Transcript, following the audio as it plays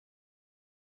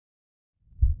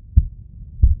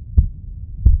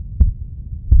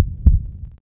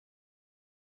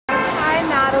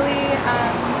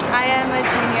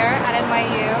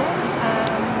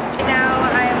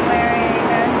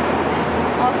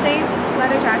Saints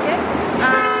leather jacket,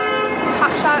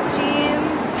 Topshop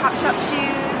jeans, Topshop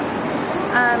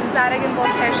shoes, Zadig and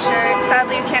Voltaire shirt.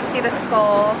 Sadly, you can't see the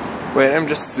skull. Wait, I'm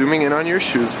just zooming in on your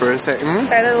shoes for a second.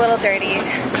 They're a little dirty.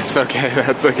 That's okay,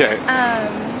 that's okay.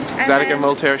 Zadig and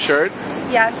Voltaire shirt?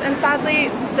 Yes, and sadly,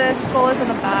 the skull is in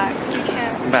the back, so you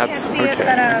can't see it.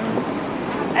 But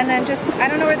and then just, I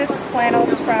don't know where this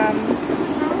flannel's from.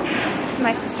 It's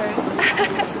my sister's.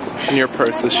 And your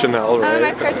purse is Chanel, right? Oh,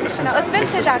 my purse is Chanel. It's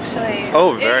vintage, actually.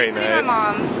 Oh, very nice. nice.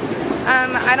 My mom's.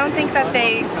 I don't think that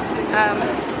they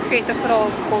create this little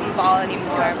golden ball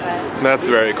anymore, but that's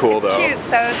very cool, it's though. Cute,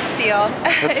 so it's steel.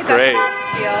 That's great.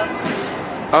 Steel.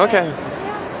 Okay.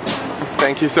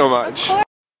 Thank you so much.